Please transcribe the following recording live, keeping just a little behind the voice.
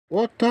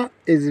Water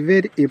is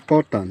very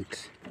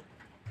important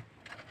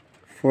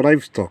for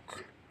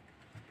livestock.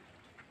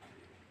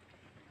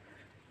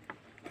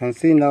 You can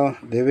see now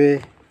the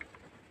way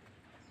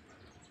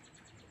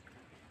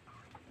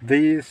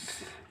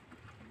these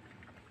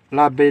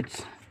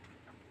rabbits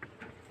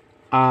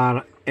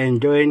are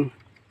enjoying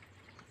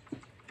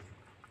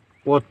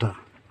water.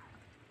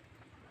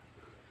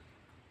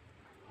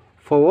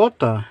 For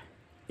water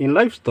in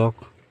livestock,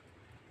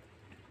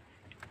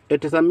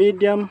 it is a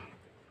medium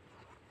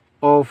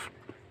of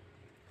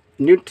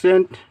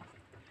nutrient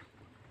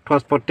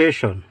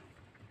transportation,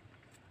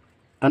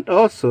 and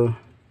also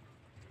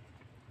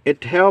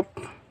it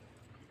helps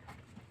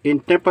in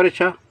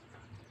temperature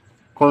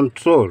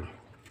control,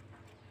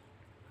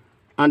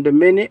 and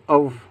many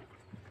of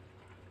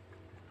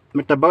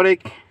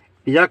metabolic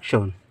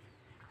reaction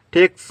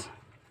takes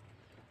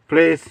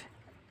place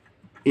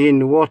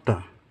in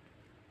water.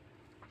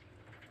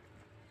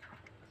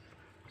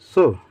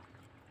 So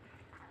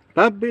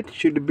rabbit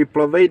should be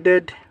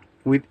provided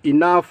with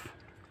enough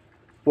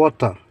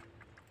water.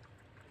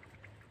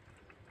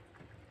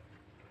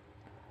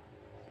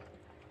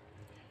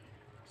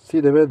 See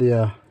the way they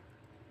are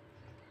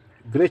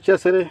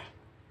graciously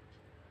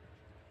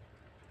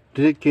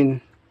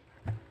drinking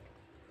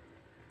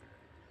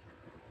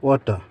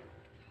water.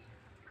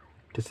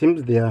 It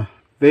seems they are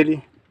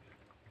very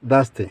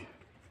thirsty.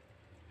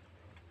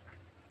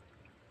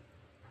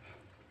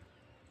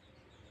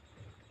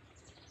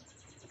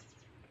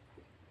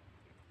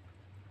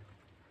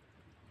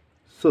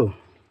 So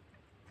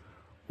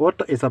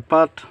water is a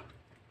part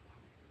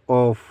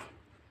of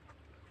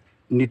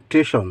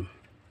nutrition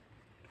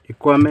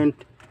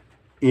requirement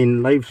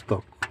in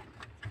livestock.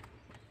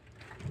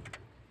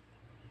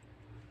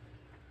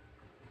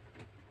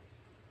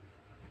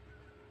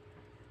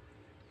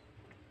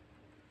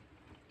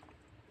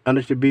 And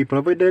it should be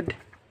provided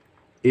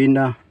in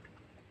a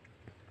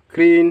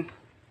clean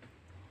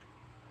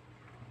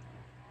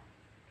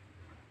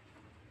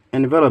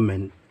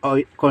environment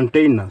or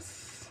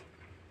containers.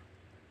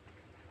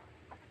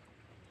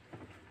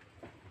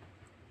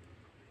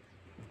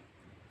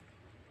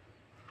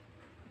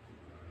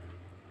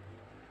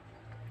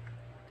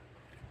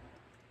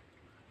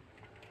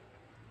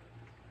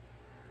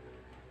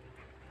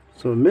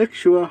 So make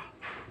sure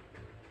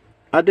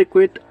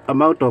adequate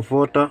amount of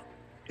water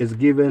is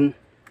given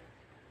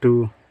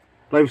to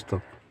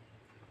livestock,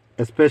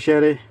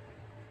 especially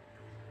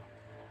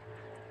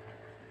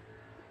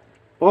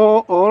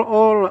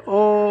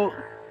all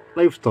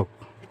livestock.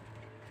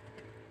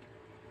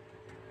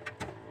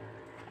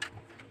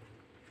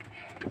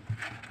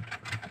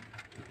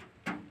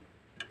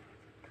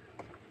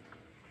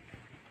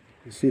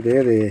 You see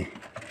there they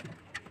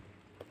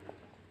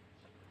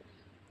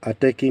are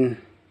taking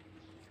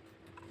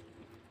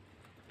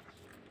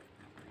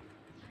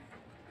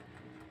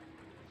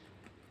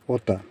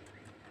water.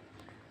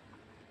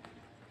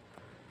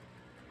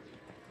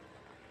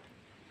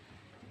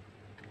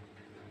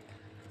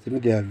 See,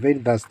 they are very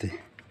thirsty.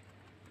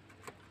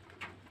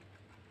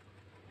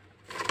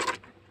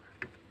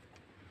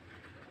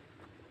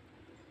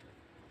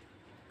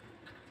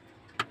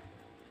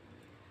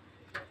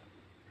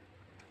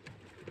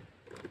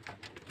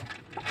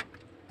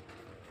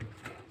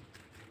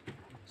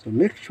 So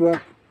make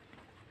sure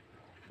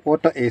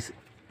water is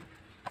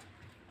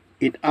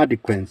in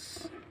adequate.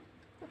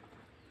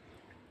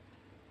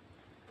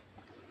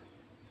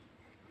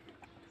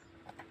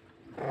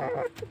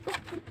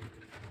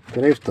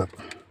 The livestock.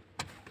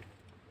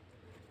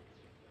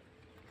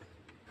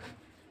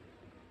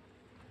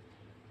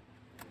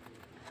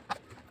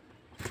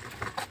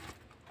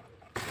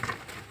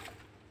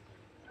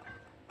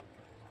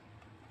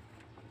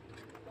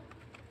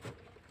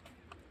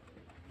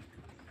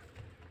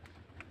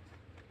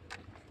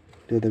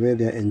 The way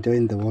they are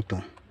enjoying the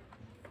water.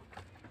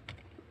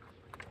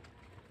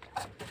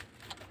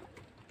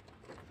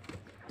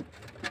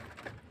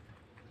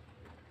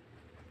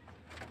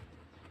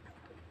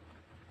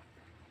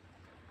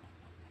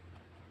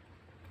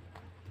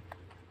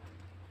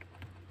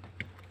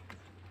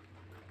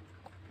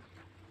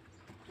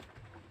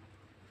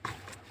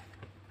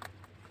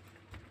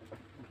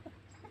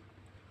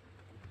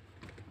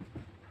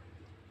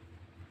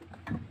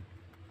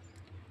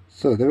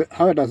 So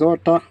how does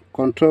water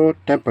control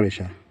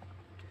temperature?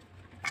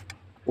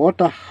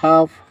 Water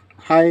have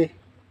high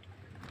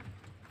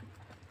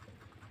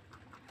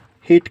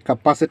heat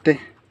capacity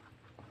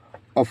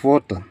of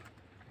water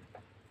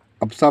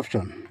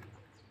absorption.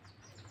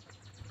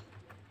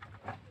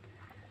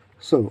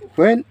 So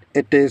when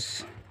it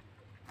is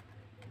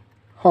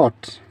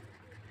hot,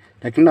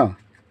 like now,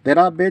 the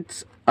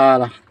rabbits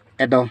are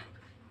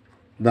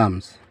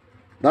endodams.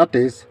 That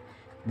is,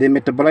 they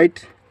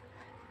metabolite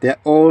their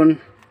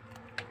own,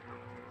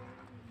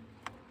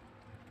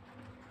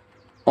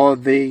 or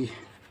they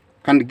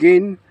can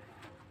gain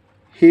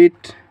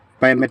heat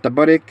by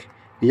metabolic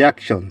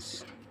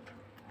reactions.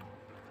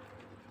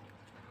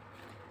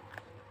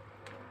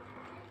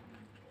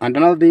 And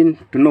another thing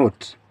to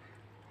note,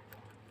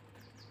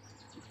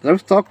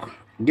 livestock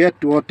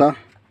get water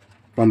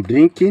from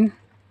drinking,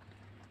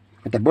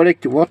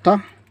 metabolic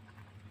water,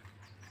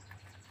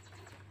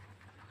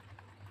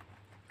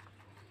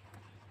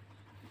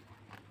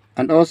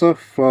 and also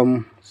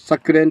from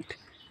succulent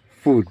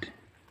food.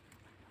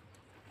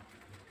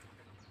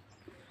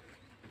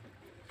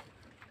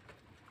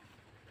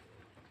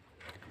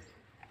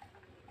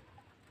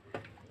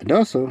 And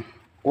also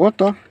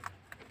water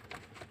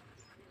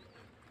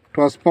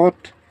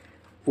transport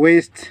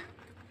waste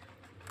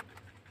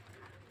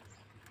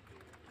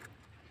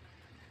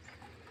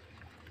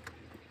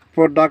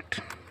product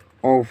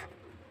of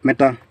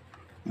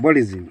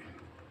metabolism.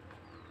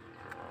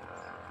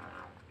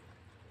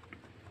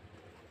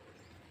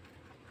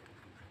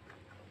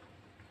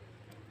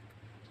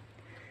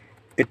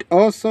 It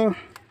also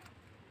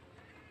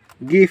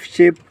gives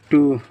shape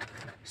to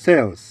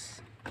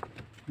cells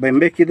by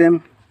making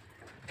them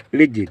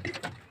rigid.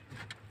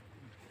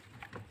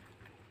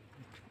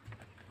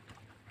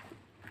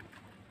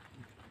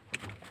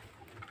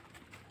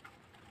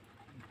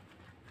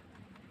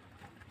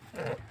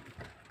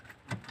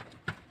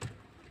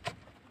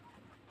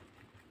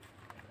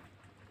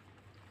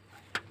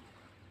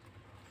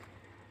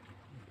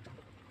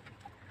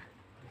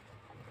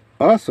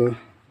 Also,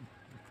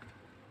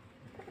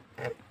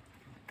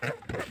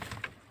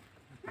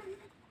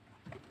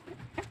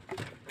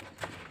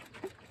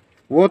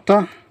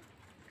 water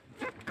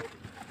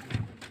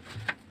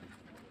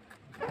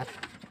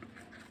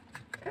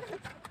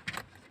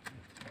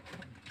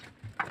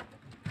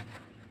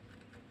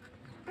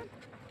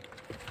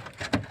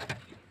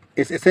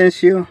is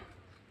essential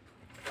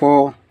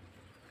for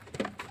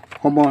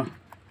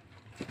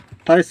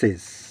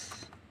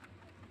homeostasis,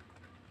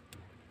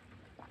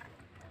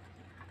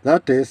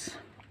 that is,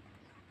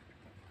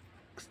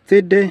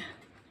 steady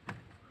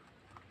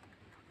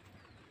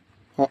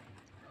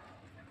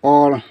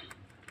or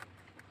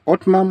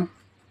optimum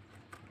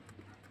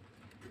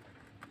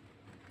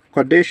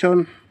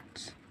conditions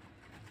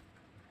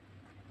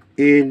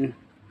in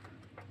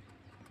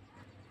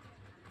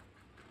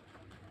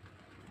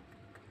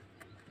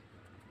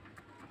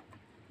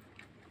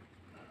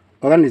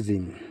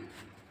organism,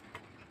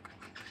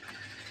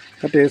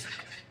 that is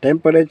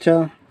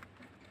temperature,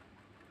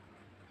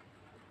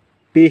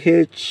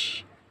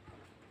 pH,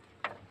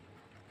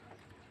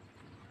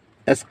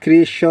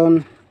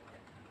 excretion,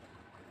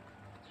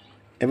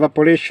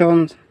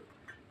 evaporation,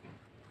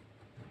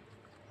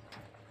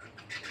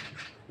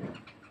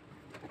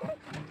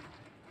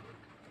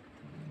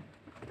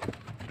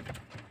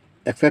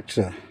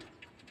 etc.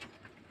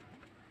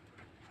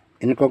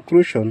 In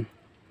conclusion,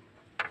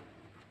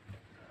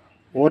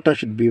 water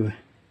should be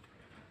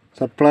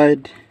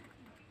supplied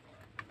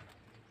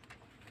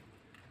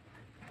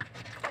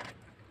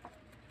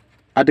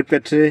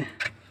adequately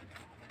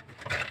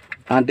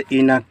and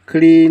in a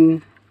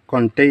clean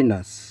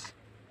containers,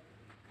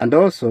 and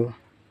also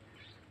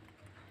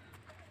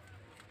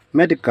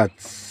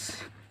medicats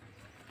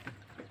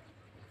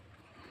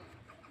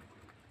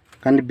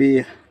can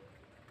be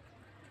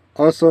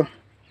also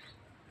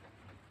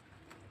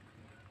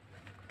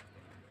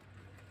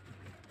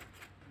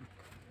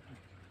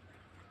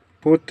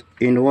put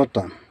in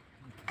water.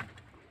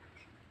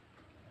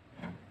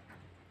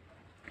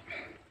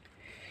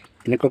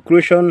 In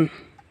conclusion,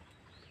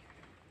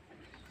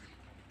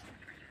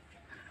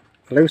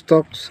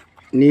 livestock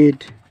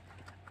need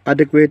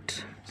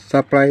adequate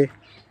supply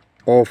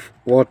of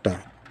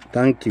water.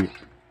 Thank you.